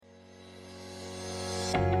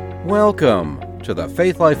Welcome to the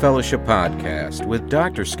Faith Life Fellowship Podcast with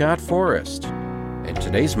Dr. Scott Forrest. In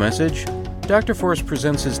today's message, Dr. Forrest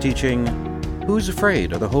presents his teaching, Who's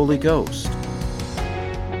Afraid of the Holy Ghost?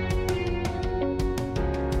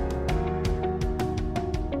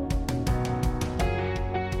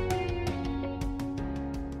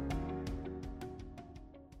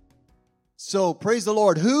 So, praise the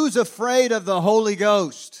Lord. Who's afraid of the Holy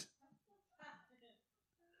Ghost?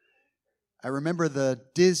 I remember the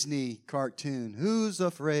Disney cartoon. Who's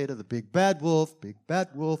afraid of the big bad wolf? Big bad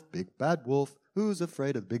wolf, big bad wolf. Who's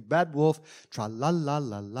afraid of the big bad wolf?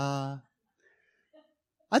 Tra-la-la-la-la.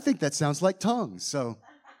 I think that sounds like tongues. So,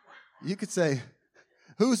 you could say,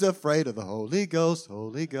 who's afraid of the Holy Ghost?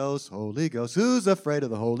 Holy Ghost, Holy Ghost. Who's afraid of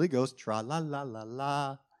the Holy Ghost?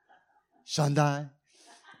 Tra-la-la-la-la. Shandai.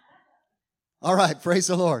 All right, praise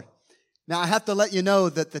the Lord. Now, I have to let you know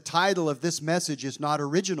that the title of this message is not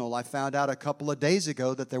original. I found out a couple of days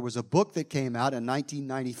ago that there was a book that came out in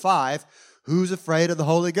 1995, Who's Afraid of the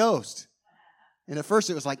Holy Ghost? And at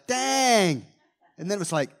first it was like, dang! And then it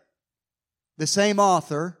was like, the same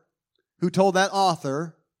author who told that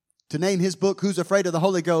author to name his book, Who's Afraid of the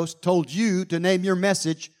Holy Ghost, told you to name your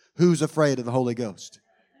message, Who's Afraid of the Holy Ghost?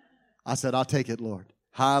 I said, I'll take it, Lord.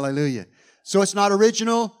 Hallelujah. So it's not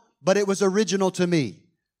original, but it was original to me.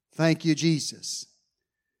 Thank you, Jesus.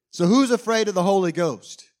 So who's afraid of the Holy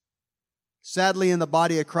Ghost? Sadly, in the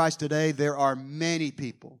body of Christ today, there are many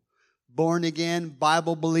people, born again,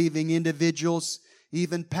 Bible-believing individuals,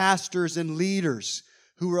 even pastors and leaders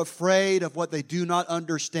who are afraid of what they do not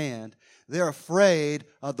understand. They're afraid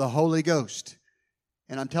of the Holy Ghost.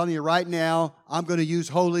 And I'm telling you right now, I'm going to use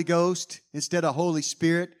Holy Ghost instead of Holy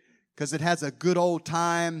Spirit because it has a good old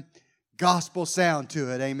time gospel sound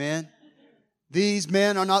to it. Amen. These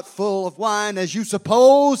men are not full of wine as you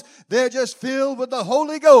suppose. They're just filled with the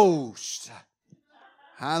Holy Ghost.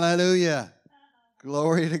 Hallelujah.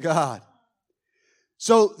 Glory to God.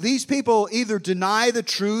 So these people either deny the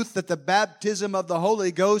truth that the baptism of the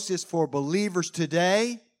Holy Ghost is for believers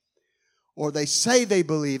today, or they say they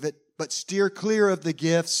believe it, but steer clear of the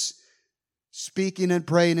gifts, speaking and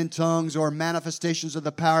praying in tongues, or manifestations of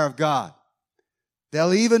the power of God.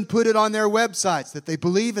 They'll even put it on their websites that they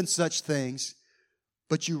believe in such things,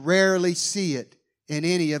 but you rarely see it in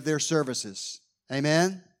any of their services.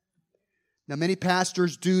 Amen? Now, many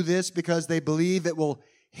pastors do this because they believe it will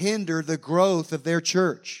hinder the growth of their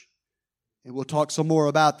church. And we'll talk some more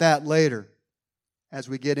about that later as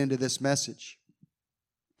we get into this message.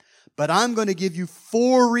 But I'm going to give you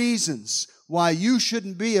 4 reasons why you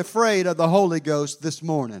shouldn't be afraid of the Holy Ghost this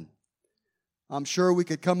morning. I'm sure we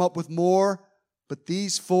could come up with more, but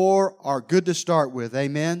these 4 are good to start with.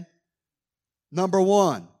 Amen? Number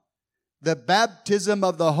 1, the baptism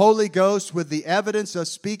of the Holy Ghost with the evidence of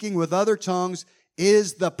speaking with other tongues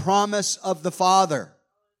is the promise of the Father.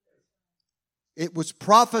 It was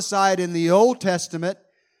prophesied in the Old Testament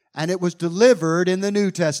and it was delivered in the New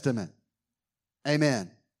Testament.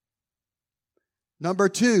 Amen. Number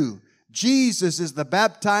 2, Jesus is the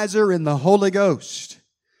baptizer in the Holy Ghost.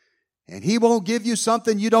 And He won't give you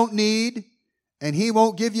something you don't need, and He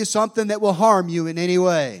won't give you something that will harm you in any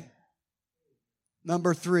way.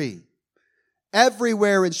 Number 3,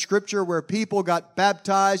 everywhere in Scripture where people got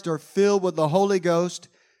baptized or filled with the Holy Ghost,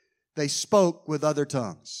 they spoke with other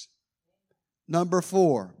tongues. Number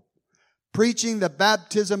 4, preaching the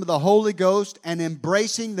baptism of the Holy Ghost and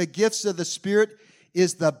embracing the gifts of the Spirit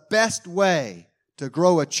is the best way to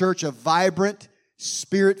grow a church of vibrant,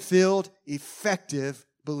 Spirit-filled, effective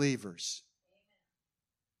believers.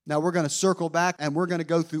 Now we're going to circle back and we're going to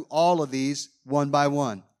go through all of these one by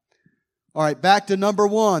one. All right, back to number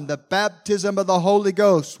 1. The baptism of the Holy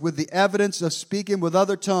Ghost with the evidence of speaking with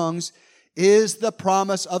other tongues is the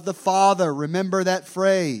promise of the Father. Remember that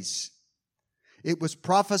phrase. It was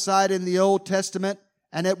prophesied in the Old Testament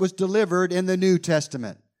and it was delivered in the New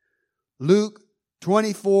Testament. Luke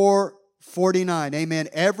 24:49. Amen.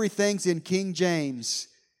 Everything's in King James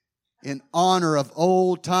in honor of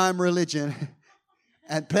old-time religion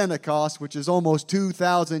and Pentecost, which is almost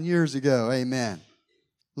 2,000 years ago. Amen.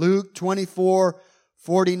 Luke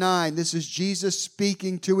 24:49. This is Jesus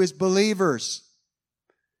speaking to His believers.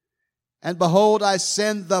 And behold, I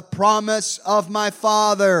send the promise of my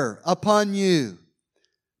Father upon you.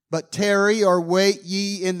 But tarry or wait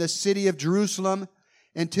ye in the city of Jerusalem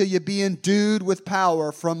until you be endued with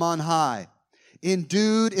power from on high.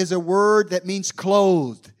 Endued is a word that means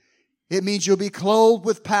clothed. It means you'll be clothed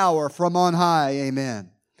with power from on high. Amen.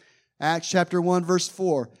 Acts chapter 1 verse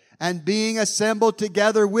 4. And being assembled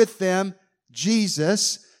together with them,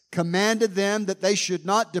 Jesus commanded them that they should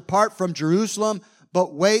not depart from Jerusalem,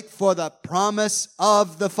 but wait for the promise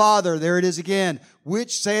of the Father. There it is again.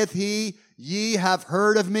 Which saith he, ye have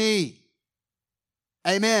heard of me.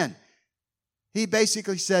 Amen. He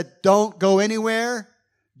basically said, don't go anywhere.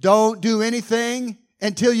 Don't do anything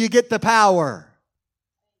until you get the power.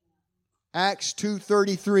 Acts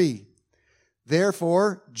 2:33.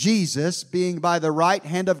 Therefore, Jesus, being by the right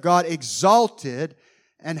hand of God exalted,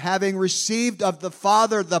 and having received of the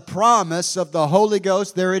Father the promise of the Holy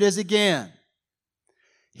Ghost, there it is again.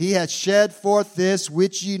 He hath shed forth this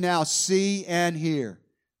which ye now see and hear.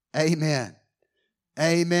 Amen.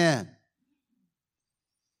 Amen.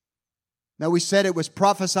 Now we said it was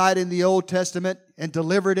prophesied in the Old Testament and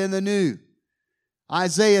delivered in the New.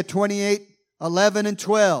 Isaiah 28:11 and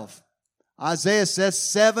 12. Isaiah says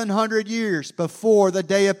 700 years before the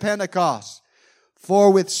day of Pentecost.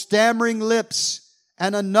 For with stammering lips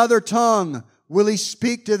and another tongue will he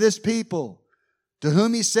speak to this people, to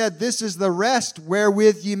whom he said, this is the rest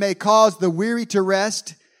wherewith ye may cause the weary to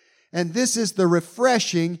rest, and this is the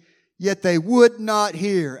refreshing, yet they would not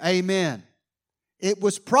hear. Amen. It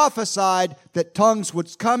was prophesied that tongues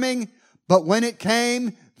was coming, but when it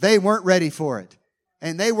came, they weren't ready for it.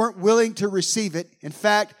 And they weren't willing to receive it. In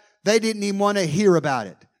fact, they didn't even want to hear about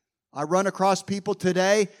it. I run across people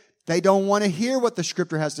today, they don't want to hear what the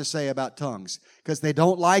Scripture has to say about tongues because they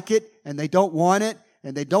don't like it and they don't want it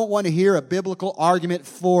and they don't want to hear a biblical argument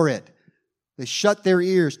for it. They shut their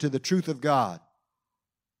ears to the truth of God.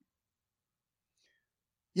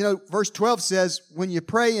 You know, verse 12 says, when you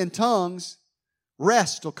pray in tongues,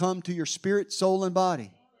 rest will come to your spirit, soul, and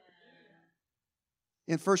body.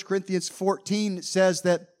 In 1 Corinthians 14, it says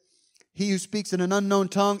that he who speaks in an unknown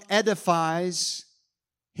tongue edifies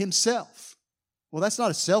himself. Well, that's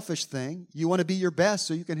not a selfish thing. You want to be your best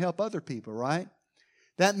so you can help other people, right?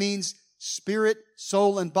 That means spirit,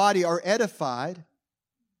 soul, and body are edified.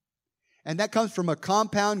 And that comes from a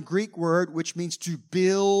compound Greek word which means to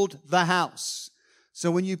build the house.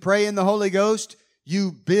 So when you pray in the Holy Ghost,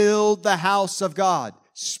 you build the house of God.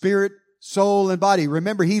 Spirit, soul, and body.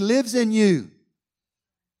 Remember, He lives in you.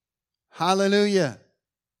 Hallelujah.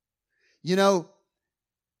 You know,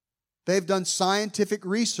 they've done scientific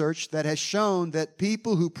research that has shown that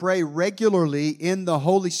people who pray regularly in the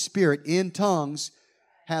Holy Spirit, in tongues,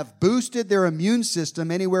 have boosted their immune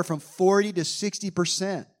system anywhere from 40 to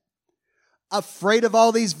 60%. Afraid of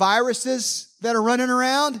all these viruses that are running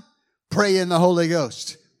around? Pray in the Holy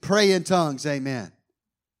Ghost. Pray in tongues. Amen.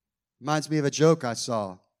 Reminds me of a joke I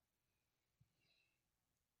saw.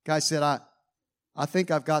 Guy said, I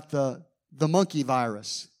think I've got the monkey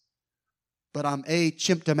virus, but I'm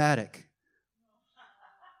asymptomatic.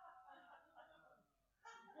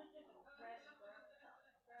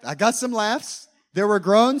 I got some laughs. There were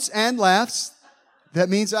groans and laughs. That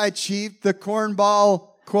means I achieved the cornball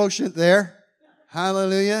quotient there.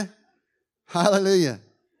 Hallelujah. Hallelujah.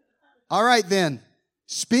 All right then.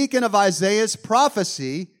 Speaking of Isaiah's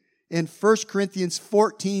prophecy, in 1 Corinthians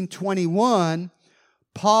 14:21,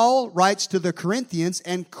 Paul writes to the Corinthians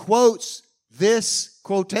and quotes this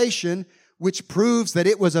quotation, which proves that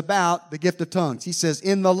it was about the gift of tongues. He says,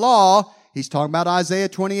 in the law, he's talking about Isaiah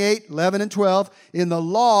 28:11 and 12, in the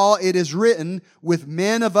law it is written, with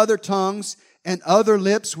men of other tongues and other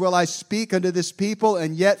lips will I speak unto this people,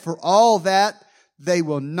 and yet for all that they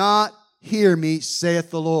will not hear me,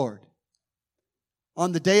 saith the Lord.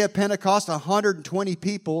 On the day of Pentecost, 120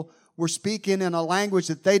 people were speaking in a language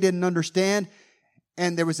that they didn't understand,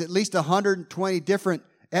 and there was at least 120 different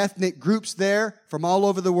ethnic groups there from all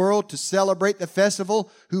over the world to celebrate the festival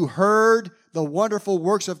who heard the wonderful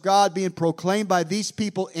works of God being proclaimed by these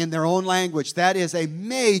people in their own language. That is a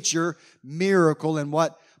major miracle in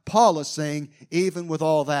what Paul is saying. Even with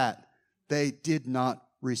all that, they did not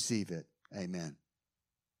receive it. Amen.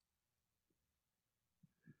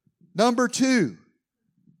 Number 2.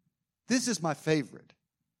 This is my favorite.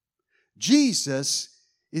 Jesus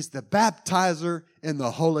is the baptizer in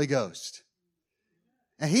the Holy Ghost.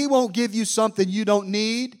 And He won't give you something you don't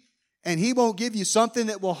need, and He won't give you something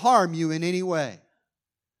that will harm you in any way.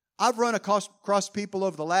 I've run across people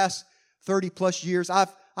over the last 30 plus years.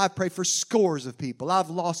 I've prayed for scores of people. I've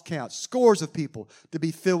lost count. Scores of people to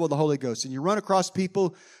be filled with the Holy Ghost. And you run across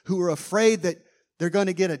people who are afraid that they're going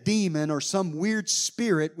to get a demon or some weird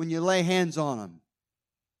spirit when you lay hands on them.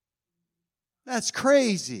 That's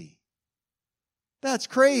crazy. That's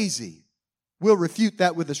crazy. We'll refute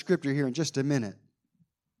that with the Scripture here in just a minute.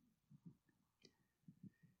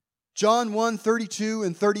 John 1:32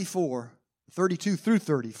 and 34, 32 through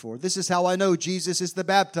 34. This is how I know Jesus is the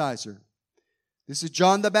baptizer. This is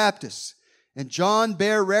John the Baptist. And John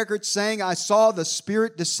bare record saying, I saw the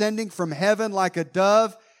Spirit descending from heaven like a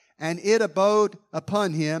dove, and it abode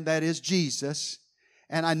upon him, that is Jesus.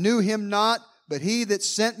 And I knew him not, but he that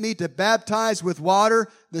sent me to baptize with water,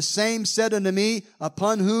 the same said unto me,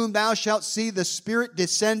 upon whom thou shalt see the Spirit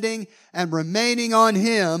descending and remaining on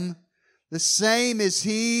him, the same is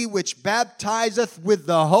he which baptizeth with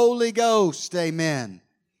the Holy Ghost. Amen.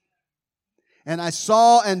 And I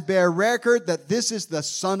saw and bear record that this is the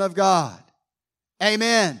Son of God.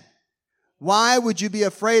 Amen. Why would you be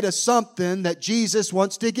afraid of something that Jesus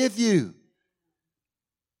wants to give you?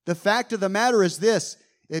 The fact of the matter is this: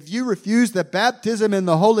 if you refuse the baptism in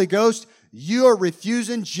the Holy Ghost, you are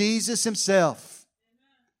refusing Jesus himself.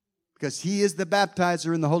 Because he is the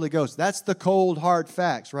baptizer in the Holy Ghost. That's the cold, hard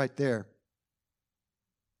facts right there.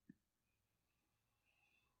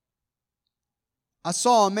 I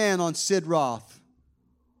saw a man on Sid Roth.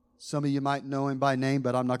 Some of you might know him by name,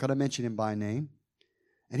 but I'm not going to mention him by name.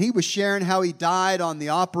 And he was sharing how he died on the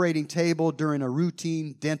operating table during a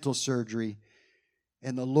routine dental surgery.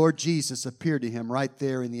 And the Lord Jesus appeared to him right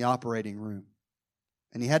there in the operating room.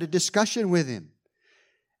 And he had a discussion with him.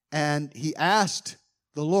 And he asked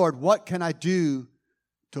the Lord, what can I do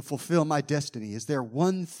to fulfill my destiny? Is there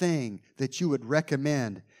one thing that you would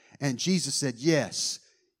recommend? And Jesus said, yes.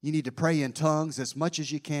 You need to pray in tongues as much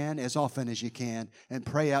as you can, as often as you can, and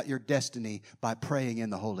pray out your destiny by praying in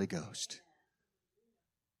the Holy Ghost.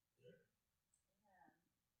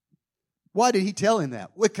 Why did he tell him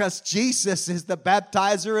that? Because Jesus is the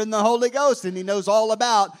baptizer in the Holy Ghost, and he knows all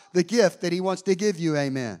about the gift that he wants to give you.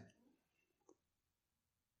 Amen.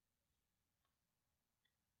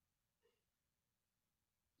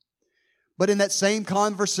 But in that same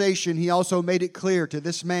conversation, he also made it clear to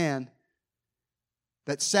this man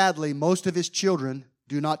that sadly, most of his children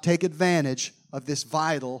do not take advantage of this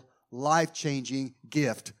vital, life-changing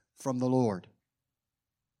gift from the Lord.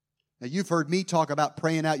 Now, you've heard me talk about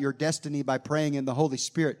praying out your destiny by praying in the Holy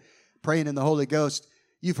Spirit, praying in the Holy Ghost.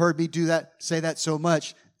 You've heard me do that, say that so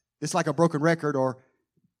much. It's like a broken record, or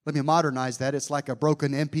let me modernize that. It's like a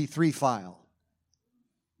broken MP3 file.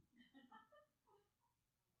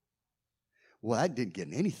 Well, that didn't get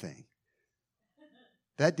anything.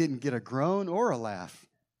 That didn't get a groan or a laugh.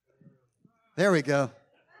 There we go.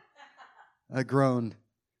 A groan.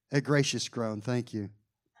 A gracious groan. Thank you.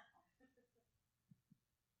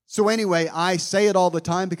 So anyway, I say it all the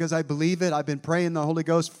time because I believe it. I've been praying the Holy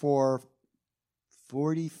Ghost for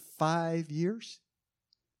 45 years.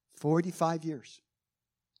 45 years.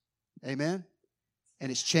 Amen?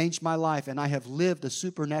 And it's changed my life, and I have lived a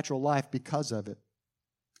supernatural life because of it.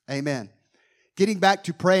 Amen. Getting back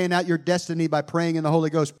to praying out your destiny by praying in the Holy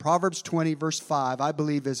Ghost, Proverbs 20, verse 5, I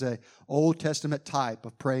believe is an Old Testament type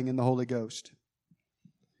of praying in the Holy Ghost.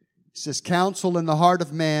 It says, counsel in the heart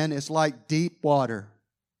of man is like deep water,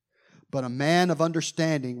 but a man of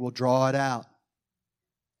understanding will draw it out.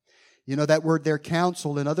 You know, that word there,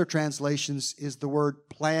 counsel, in other translations is the word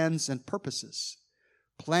plans and purposes.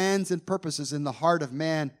 Plans and purposes in the heart of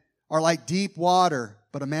man are like deep water,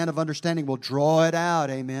 but a man of understanding will draw it out.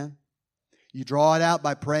 Amen. You draw it out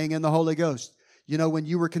by praying in the Holy Ghost. You know, when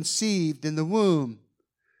you were conceived in the womb,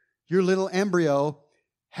 your little embryo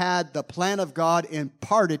had the plan of God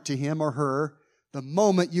imparted to him or her the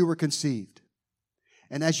moment you were conceived.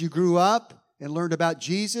 And as you grew up and learned about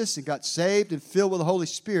Jesus and got saved and filled with the Holy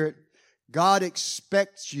Spirit, God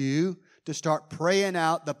expects you to start praying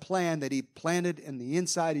out the plan that he planted in the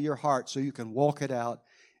inside of your heart so you can walk it out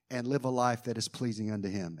and live a life that is pleasing unto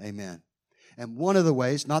him. Amen. And one of the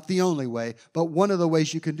ways, not the only way, but one of the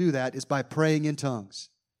ways you can do that is by praying in tongues,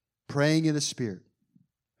 praying in the Spirit.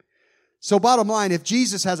 So bottom line, if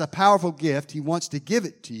Jesus has a powerful gift, he wants to give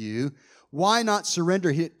it to you, why not surrender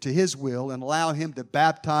it to his will and allow him to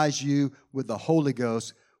baptize you with the Holy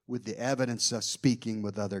Ghost with the evidence of speaking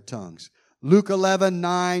with other tongues? Luke 11,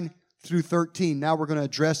 9 through 13. Now we're going to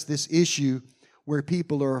address this issue where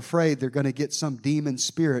people are afraid they're going to get some demon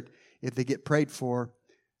spirit if they get prayed for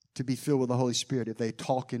to be filled with the Holy Spirit, if they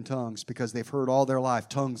talk in tongues, because they've heard all their life,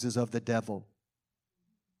 tongues is of the devil.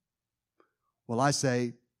 Well, I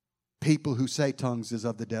say, people who say tongues is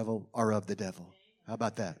of the devil are of the devil. How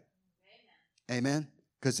about that? Amen?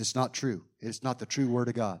 Because it's not true. It's not the true word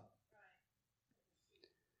of God.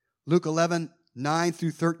 Luke 11, 9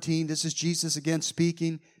 through 13, this is Jesus again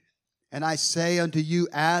speaking. And I say unto you,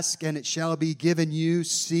 ask, and it shall be given you.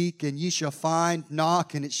 Seek, and ye shall find.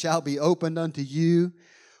 Knock, and it shall be opened unto you.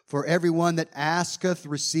 For everyone that asketh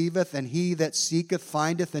receiveth, and he that seeketh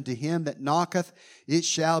findeth, and to him that knocketh it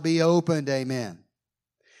shall be opened. Amen.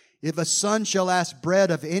 If a son shall ask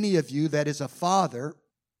bread of any of you that is a father,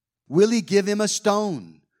 will he give him a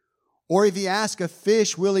stone? Or if he ask a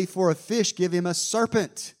fish, will he for a fish give him a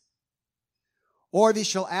serpent? Or if he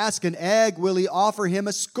shall ask an egg, will he offer him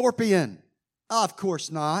a scorpion? Of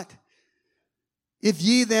course not. If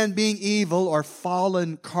ye then, being evil or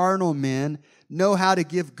fallen carnal men, know how to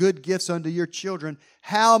give good gifts unto your children,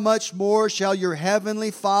 how much more shall your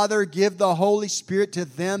heavenly Father give the Holy Spirit to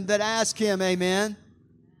them that ask Him? Amen.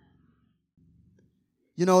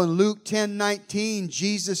 You know, in Luke 10:19,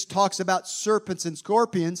 Jesus talks about serpents and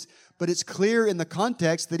scorpions, but it's clear in the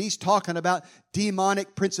context that He's talking about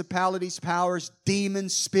demonic principalities, powers,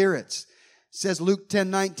 demons, spirits. It says Luke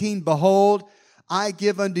 10:19, behold, I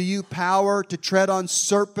give unto you power to tread on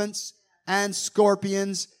serpents and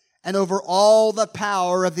scorpions and over all the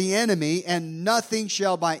power of the enemy, and nothing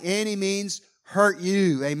shall by any means hurt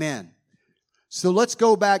you. Amen. So let's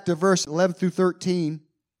go back to verse 11 through 13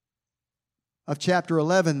 of chapter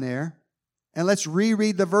 11 there, and let's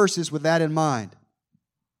reread the verses with that in mind.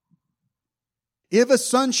 If a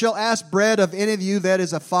son shall ask bread of any of you that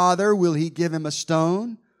is a father, will he give him a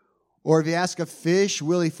stone? Or if he ask a fish,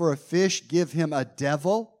 will he for a fish give him a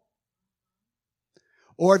devil?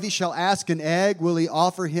 Or if he shall ask an egg, will he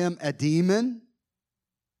offer him a demon?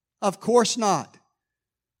 Of course not.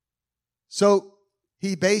 So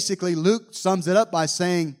Luke sums it up by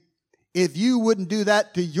saying, if you wouldn't do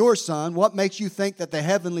that to your son, what makes you think that the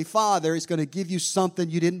Heavenly Father is going to give you something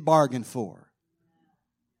you didn't bargain for?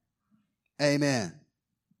 Amen.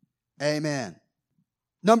 Amen.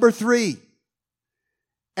 Number 3.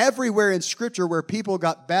 Everywhere in Scripture where people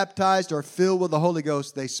got baptized or filled with the Holy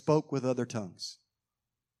Ghost, they spoke with other tongues.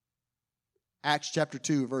 Acts chapter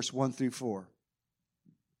 2, verse 1 through 4.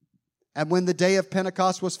 And when the day of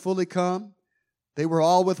Pentecost was fully come, they were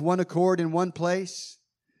all with one accord in one place.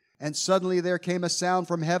 And suddenly there came a sound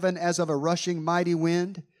from heaven as of a rushing mighty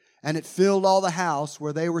wind, and it filled all the house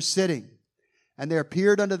where they were sitting. And there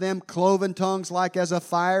appeared unto them cloven tongues like as of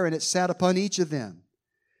fire, and it sat upon each of them.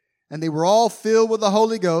 And they were all filled with the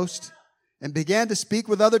Holy Ghost, and began to speak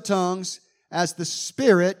with other tongues, as the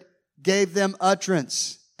Spirit gave them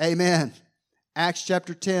utterance. Amen. Acts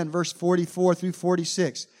chapter 10, verse 44 through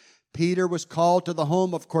 46. Peter was called to the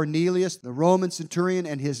home of Cornelius, the Roman centurion,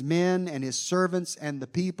 and his men and his servants and the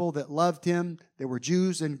people that loved him. There were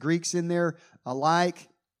Jews and Greeks in there alike.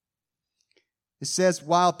 It says,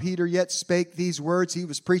 while Peter yet spake these words, he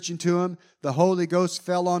was preaching to him. The Holy Ghost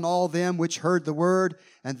fell on all them which heard the word,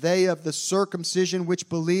 and they of the circumcision which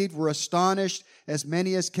believed were astonished, as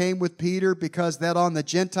many as came with Peter, because that on the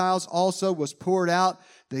Gentiles also was poured out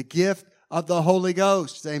the gift of the Holy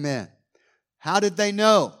Ghost. Amen. How did they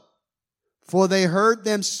know? For they heard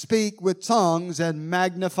them speak with tongues and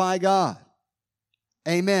magnify God.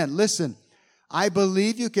 Amen. Listen, I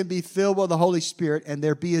believe you can be filled with the Holy Spirit and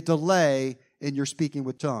there be a delay in your speaking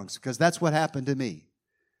with tongues, because that's what happened to me.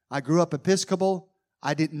 I grew up Episcopal.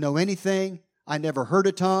 I didn't know anything. I never heard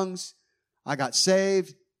of tongues. I got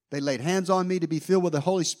saved. They laid hands on me to be filled with the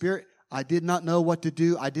Holy Spirit. I did not know what to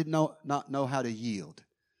do. I did not know how to yield.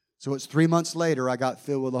 So it's 3 months later I got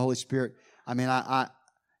filled with the Holy Spirit. I mean,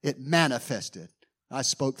 it manifested. I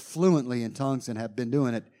spoke fluently in tongues and have been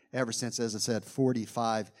doing it ever since, as I said,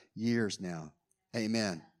 45 years now.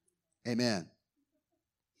 Amen. Amen.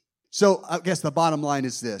 So I guess the bottom line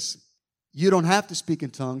is this. You don't have to speak in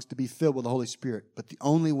tongues to be filled with the Holy Spirit, but the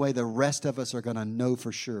only way the rest of us are going to know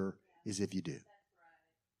for sure is if you do.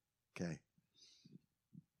 Okay.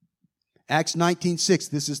 Acts 19:6.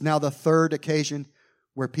 This is now the third occasion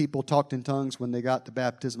where people talked in tongues when they got the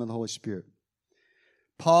baptism of the Holy Spirit.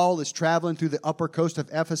 Paul is traveling through the upper coast of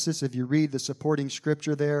Ephesus, if you read the supporting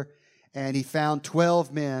scripture there, and he found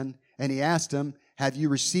 12 men, and he asked them, have you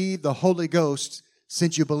received the Holy Ghost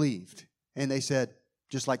since you believed? And they said,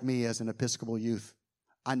 just like me as an Episcopal youth,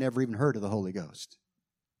 I never even heard of the Holy Ghost.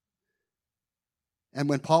 And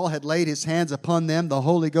when Paul had laid his hands upon them, the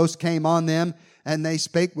Holy Ghost came on them, and they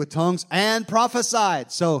spake with tongues and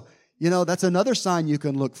prophesied. So, that's another sign you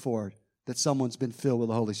can look for, that someone's been filled with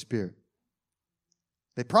the Holy Spirit.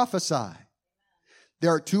 They prophesy.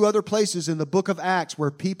 There are 2 other places in the book of Acts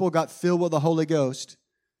where people got filled with the Holy Ghost.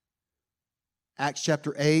 Acts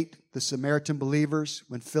chapter 8, the Samaritan believers,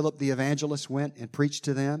 when Philip the evangelist went and preached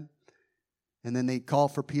to them. And then they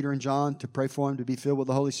called for Peter and John to pray for him to be filled with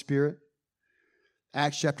the Holy Spirit.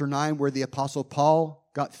 Acts chapter 9, where the Apostle Paul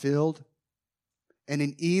got filled. And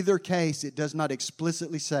in either case, it does not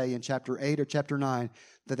explicitly say in chapter 8 or chapter 9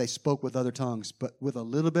 that they spoke with other tongues. But with a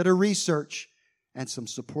little bit of research and some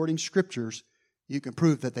supporting scriptures, you can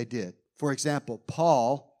prove that they did. For example,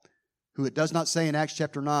 Paul, who it does not say in Acts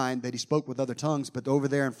chapter 9 that he spoke with other tongues, but over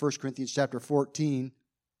there in 1 Corinthians chapter 14,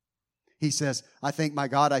 he says, I thank my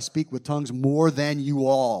God I speak with tongues more than you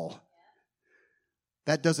all.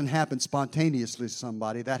 That doesn't happen spontaneously to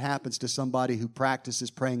somebody. That happens to somebody who practices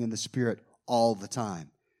praying in the Spirit all the time.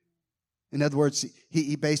 In other words,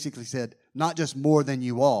 he basically said, not just more than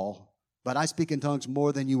you all, but I speak in tongues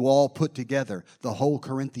more than you all put together, the whole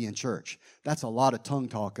Corinthian church. That's a lot of tongue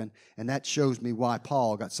talking, and that shows me why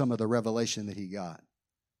Paul got some of the revelation that he got.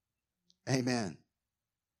 Amen.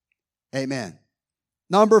 Amen.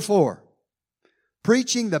 Number 4,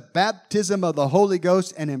 preaching the baptism of the Holy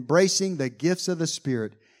Ghost and embracing the gifts of the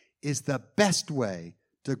Spirit is the best way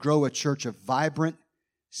to grow a church of vibrant,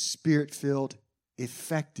 Spirit-filled,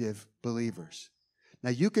 effective believers.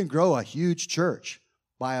 Now, you can grow a huge church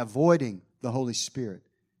by avoiding the Holy Spirit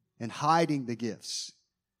and hiding the gifts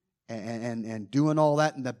and doing all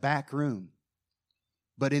that in the back room.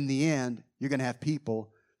 But in the end, you're going to have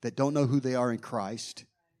people that don't know who they are in Christ.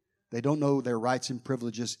 They don't know their rights and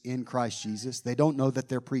privileges in Christ Jesus. They don't know that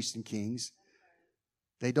they're priests and kings.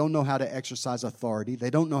 They don't know how to exercise authority.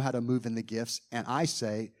 They don't know how to move in the gifts. And I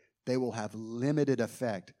say they will have limited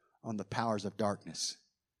effect on the powers of darkness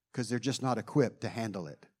because they're just not equipped to handle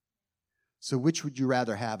it. So which would you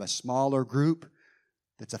rather have? A smaller group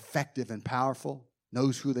that's effective and powerful,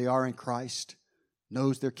 knows who they are in Christ,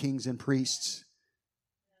 knows they're kings and priests,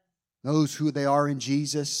 knows who they are in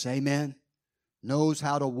Jesus, amen, knows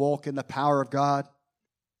how to walk in the power of God.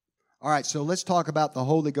 All right, so let's talk about the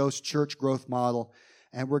Holy Ghost church growth model,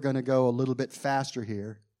 and we're going to go a little bit faster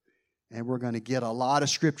here, and we're going to get a lot of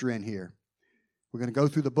scripture in here. We're going to go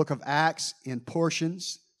through the book of Acts in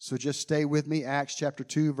portions, so just stay with me. Acts chapter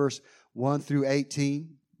 2, verse 1 through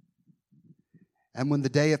 18. And when the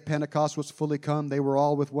day of Pentecost was fully come, they were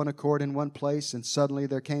all with one accord in one place, and suddenly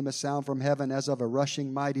there came a sound from heaven as of a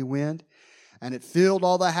rushing mighty wind, and it filled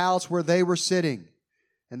all the house where they were sitting.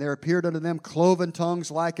 And there appeared unto them cloven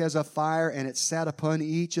tongues like as of fire, and it sat upon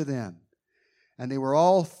each of them. And they were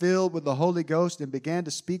all filled with the Holy Ghost, and began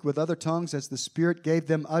to speak with other tongues as the Spirit gave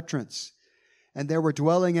them utterance. And there were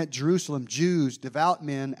dwelling at Jerusalem Jews, devout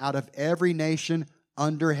men, out of every nation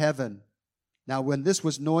under heaven. Now when this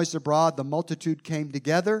was noised abroad, the multitude came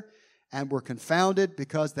together and were confounded,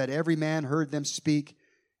 because that every man heard them speak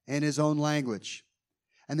in his own language.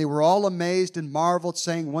 And they were all amazed and marveled,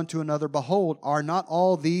 saying one to another, Behold, are not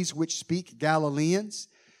all these which speak Galileans?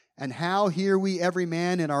 And how hear we every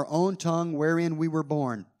man in our own tongue wherein we were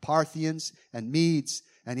born, Parthians and Medes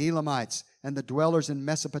and Elamites, and the dwellers in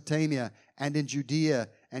Mesopotamia and in Judea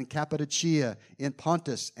and Cappadocia, in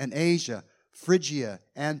Pontus and Asia, Phrygia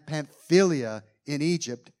and Pamphylia, in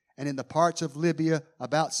Egypt, and in the parts of Libya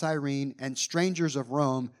about Cyrene, and strangers of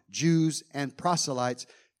Rome, Jews and proselytes,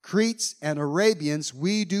 Cretes and Arabians,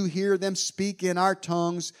 we do hear them speak in our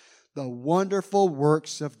tongues the wonderful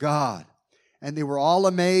works of God. And they were all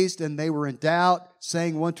amazed, and they were in doubt,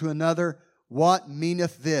 saying one to another, What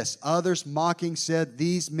meaneth this? Others mocking said,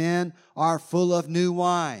 These men are full of new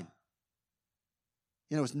wine.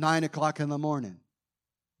 You know, it's 9 o'clock in the morning.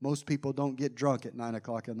 Most people don't get drunk at 9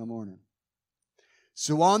 o'clock in the morning.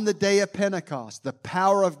 So on the day of Pentecost, the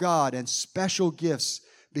power of God and special gifts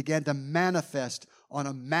began to manifest on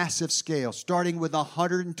a massive scale, starting with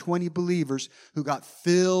 120 believers who got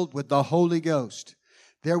filled with the Holy Ghost.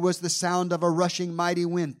 There was the sound of a rushing mighty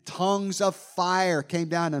wind. Tongues of fire came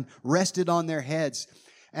down and rested on their heads.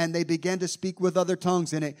 And they began to speak with other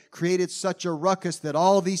tongues, and it created such a ruckus that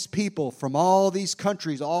all these people from all these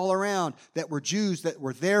countries all around that were Jews that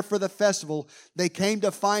were there for the festival, they came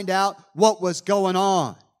to find out what was going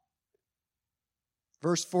on.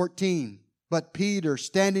 Verse 14, But Peter,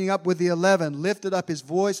 standing up with the 11, lifted up his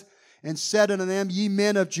voice and said unto them, Ye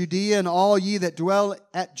men of Judea, and all ye that dwell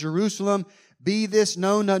at Jerusalem, be this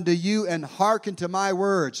known unto you, and hearken to my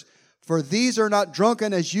words. For these are not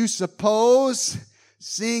drunken as you suppose,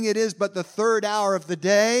 seeing it is but the 3rd hour of the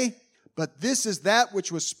day. But this is that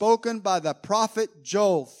which was spoken by the prophet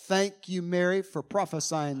Joel. Thank you, Mary, for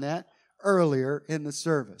prophesying that earlier in the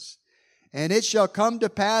service. And it shall come to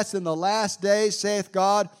pass in the last days, saith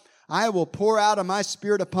God, I will pour out of my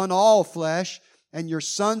Spirit upon all flesh, and your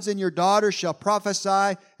sons and your daughters shall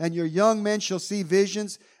prophesy, and your young men shall see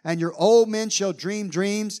visions, and your old men shall dream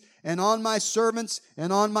dreams, and on my servants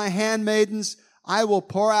and on my handmaidens I will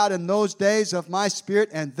pour out in those days of my Spirit,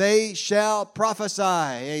 and they shall prophesy.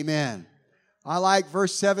 Amen. I like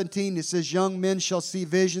verse 17. It says, Young men shall see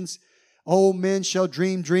visions, old men shall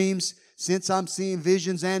dream dreams. Since I'm seeing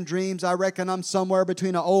visions and dreams, I reckon I'm somewhere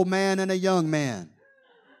between an old man and a young man.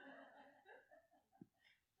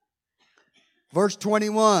 Verse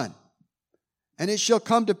 21. And it shall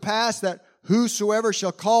come to pass that whosoever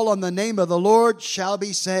shall call on the name of the Lord shall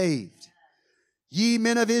be saved. Ye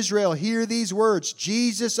men of Israel, hear these words.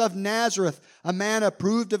 Jesus of Nazareth, a man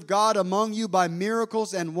approved of God among you by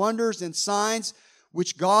miracles and wonders and signs,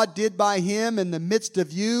 which God did by him in the midst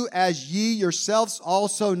of you, as ye yourselves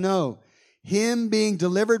also know. Him being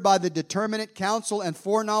delivered by the determinate counsel and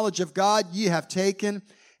foreknowledge of God, ye have taken,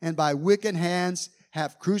 and by wicked hands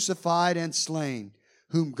have crucified and slain,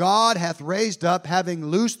 whom God hath raised up, having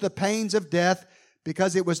loosed the pains of death,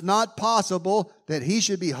 because it was not possible that he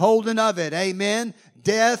should be holden of it. Amen.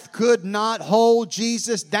 Death could not hold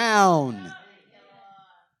Jesus down.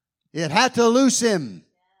 It had to loose him.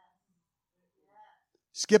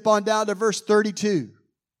 Skip on down to verse 32.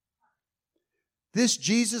 This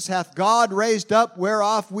Jesus hath God raised up,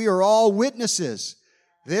 whereof we are all witnesses.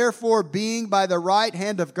 Therefore, being by the right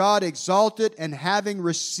hand of God exalted, and having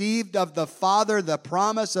received of the Father the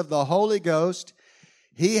promise of the Holy Ghost,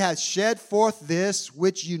 he hath shed forth this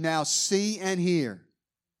which you now see and hear.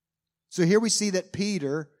 So here we see that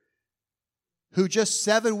Peter, who just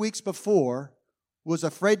 7 weeks before was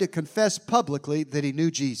afraid to confess publicly that he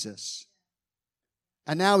knew Jesus.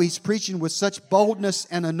 And now he's preaching with such boldness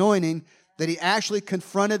and anointing that he actually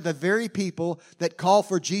confronted the very people that called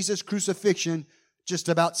for Jesus' crucifixion just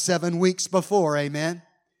about 7 weeks before. Amen.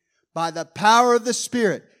 By the power of the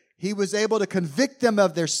Spirit, he was able to convict them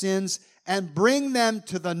of their sins and bring them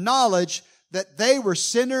to the knowledge that they were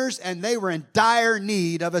sinners and they were in dire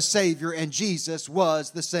need of a Savior, and Jesus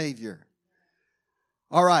was the Savior.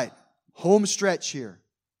 All right, home stretch here.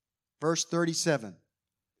 Verse 37.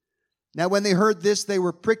 Now when they heard this, they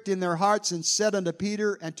were pricked in their hearts and said unto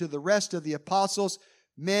Peter and to the rest of the apostles,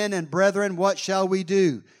 Men and brethren, what shall we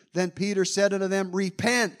do? Then Peter said unto them,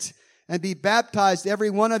 Repent and be baptized every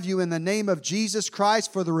one of you in the name of Jesus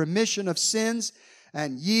Christ for the remission of sins,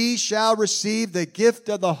 and ye shall receive the gift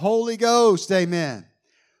of the Holy Ghost. Amen.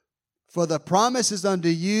 For the promise is unto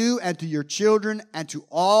you and to your children and to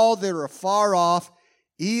all that are far off,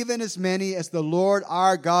 even as many as the Lord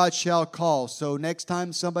our God shall call. So next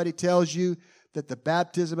time somebody tells you that the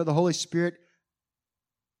baptism of the Holy Spirit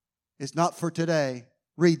is not for today,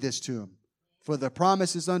 read this to them. For the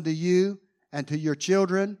promise is unto you and to your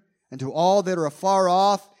children and to all that are afar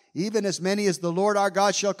off, even as many as the Lord our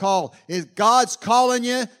God shall call. If God's calling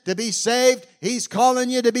you to be saved, He's calling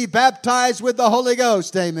you to be baptized with the Holy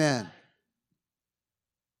Ghost. Amen.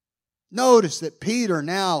 Notice that Peter,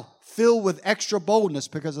 now filled with extra boldness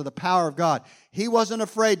because of the power of God, he wasn't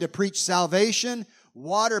afraid to preach salvation,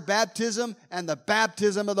 water baptism, and the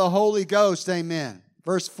baptism of the Holy Ghost. Amen.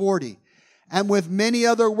 Verse 40. And with many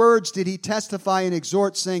other words did he testify and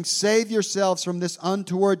exhort, saying, Save yourselves from this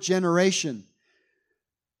untoward generation.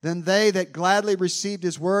 Then they that gladly received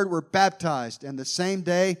his word were baptized, and the same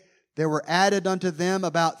day there were added unto them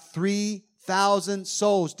about 3,000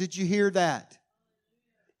 souls. Did you hear that?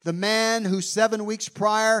 The man who 7 weeks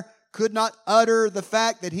prior could not utter the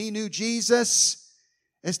fact that he knew Jesus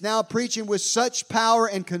is now preaching with such power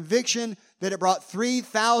and conviction that it brought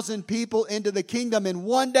 3,000 people into the kingdom in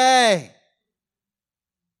one day.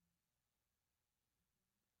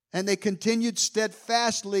 And they continued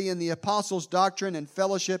steadfastly in the apostles' doctrine and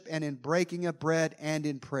fellowship and in breaking of bread and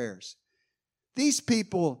in prayers. These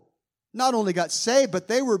people not only got saved, but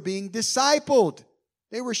they were being discipled.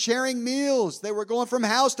 They were sharing meals. They were going from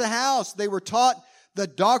house to house. They were taught the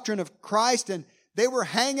doctrine of Christ, and they were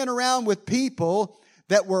hanging around with people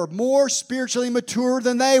that were more spiritually mature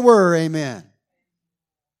than they were. Amen.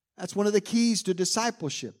 That's one of the keys to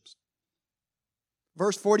discipleship.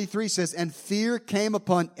 Verse 43 says, And fear came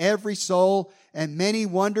upon every soul, and many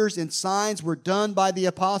wonders and signs were done by the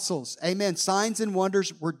apostles. Amen. Signs and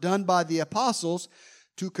wonders were done by the apostles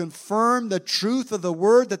to confirm the truth of the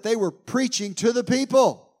word that they were preaching to the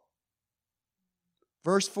people.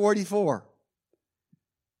 Verse 44.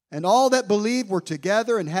 And all that believed were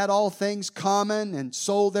together and had all things common, and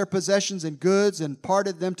sold their possessions and goods, and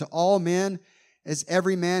parted them to all men as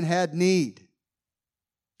every man had need.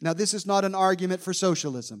 Now, this is not an argument for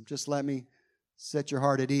socialism. Just let me set your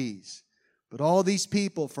heart at ease. But all these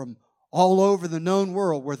people from all over the known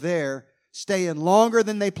world were there, staying longer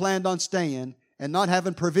than they planned on staying, and not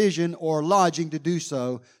having provision or lodging to do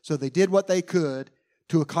so. So they did what they could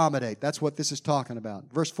to accommodate. That's what this is talking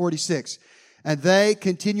about. Verse 46. And they,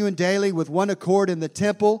 continuing daily with one accord in the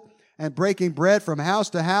temple, and breaking bread from house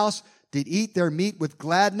to house, did eat their meat with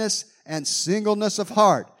gladness and singleness of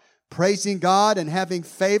heart, praising God and having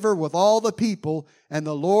favor with all the people. And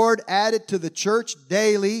the Lord added to the church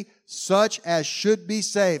daily such as should be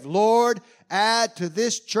saved. Lord, add to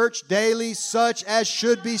this church daily such as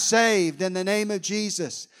should be saved in the name of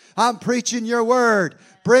Jesus. I'm preaching your word.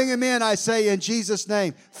 Bring them in, I say, in Jesus'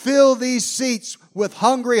 name. Fill these seats with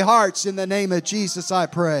hungry hearts in the name of Jesus, I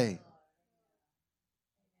pray.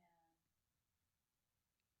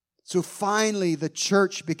 So finally, the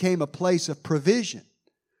church became a place of provision,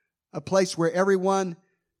 a place where everyone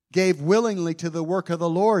gave willingly to the work of the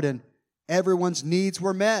Lord and everyone's needs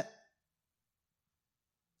were met.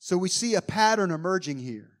 So we see a pattern emerging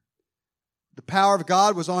here. The power of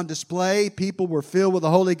God was on display. People were filled with the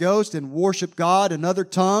Holy Ghost and worshiped God in other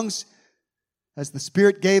tongues as the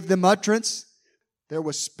Spirit gave them utterance. There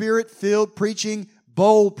was Spirit-filled preaching,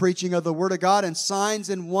 bold preaching of the Word of God, and signs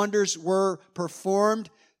and wonders were performed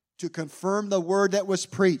to confirm the Word that was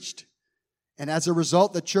preached. And as a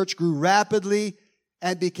result, the church grew rapidly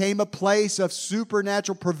and became a place of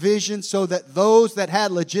supernatural provision so that those that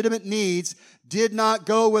had legitimate needs did not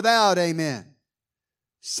go without. Amen.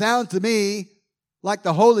 Sound to me like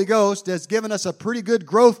the Holy Ghost has given us a pretty good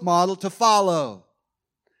growth model to follow.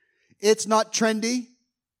 It's not trendy.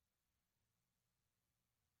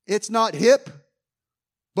 It's not hip,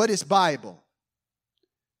 but it's Bible.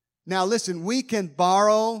 Now listen, we can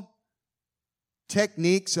borrow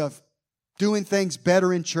techniques of doing things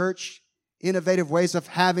better in church, innovative ways of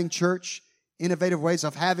having church, innovative ways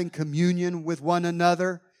of having communion with one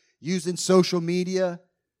another, using social media,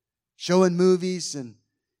 showing movies and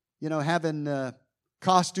having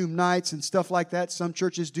costume nights and stuff like that. Some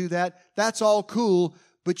churches do that. That's all cool,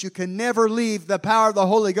 but you can never leave the power of the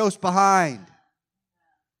Holy Ghost behind.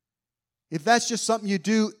 If that's just something you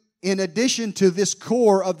do in addition to this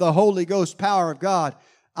core of the Holy Ghost power of God,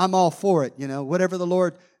 I'm all for it. Whatever the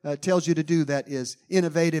Lord tells you to do that is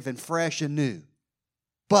innovative and fresh and new.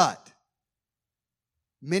 But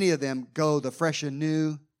many of them go the fresh and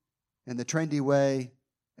new and the trendy way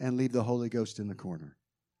and leave the Holy Ghost in the corner.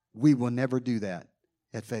 We will never do that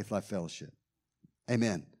at Faith Life Fellowship.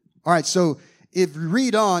 Amen. All right, so if you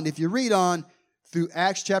read on through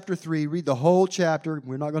Acts chapter 3, read the whole chapter.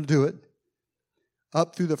 We're not going to do it.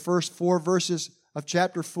 Up through the first 4 verses of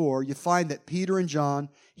chapter 4, you find that Peter and John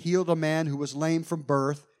healed a man who was lame from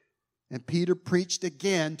birth, and Peter preached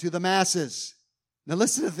again to the masses. Now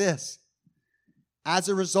listen to this. As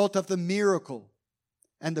a result of the miracle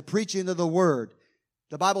and the preaching of the word,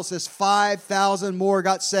 the Bible says 5,000 more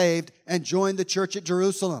got saved and joined the church at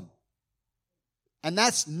Jerusalem. And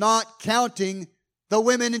that's not counting the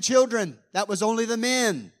women and children. That was only the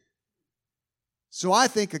men. So I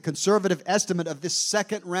think a conservative estimate of this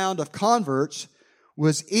second round of converts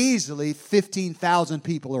was easily 15,000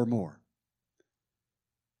 people or more.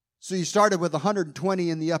 So you started with 120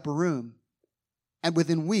 in the upper room, and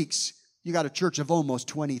within weeks, you got a church of almost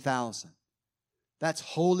 20,000. That's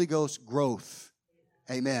Holy Ghost growth.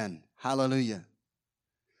 Amen. Hallelujah.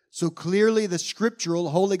 So clearly the scriptural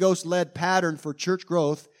Holy Ghost-led pattern for church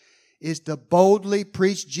growth is to boldly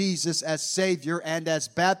preach Jesus as Savior and as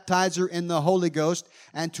baptizer in the Holy Ghost,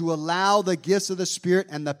 and to allow the gifts of the Spirit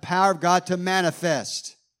and the power of God to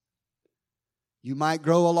manifest. You might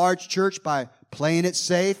grow a large church by playing it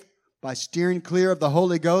safe, by steering clear of the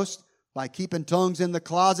Holy Ghost, by keeping tongues in the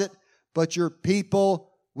closet, but your people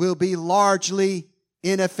will be largely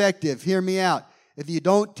ineffective. Hear me out. If you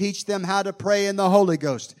don't teach them how to pray in the Holy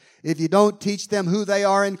Ghost, if you don't teach them who they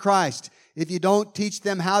are in Christ, if you don't teach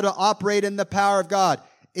them how to operate in the power of God,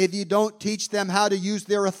 if you don't teach them how to use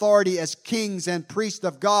their authority as kings and priests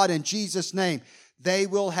of God in Jesus' name, they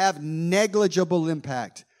will have negligible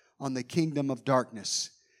impact on the kingdom of darkness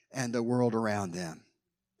and the world around them.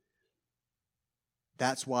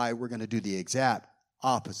 That's why we're going to do the exact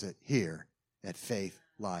opposite here at Faith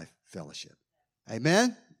Life Fellowship.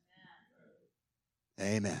 Amen?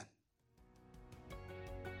 Amen.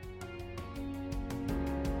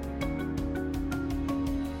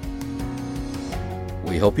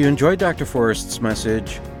 We hope you enjoyed Dr. Forrest's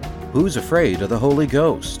message, Who's Afraid of the Holy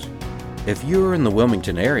Ghost? If you're in the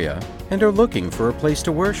Wilmington area and are looking for a place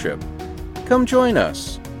to worship, come join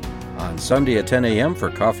us on Sunday at 10 a.m. for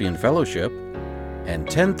coffee and fellowship and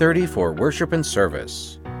 10:30 for worship and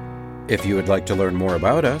service. If you would like to learn more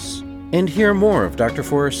about us and hear more of Dr.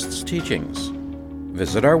 Forrest's teachings,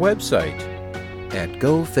 visit our website at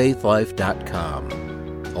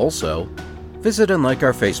gofaithlife.com. Also, visit and like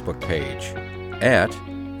our Facebook page at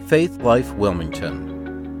Faith Life Wilmington.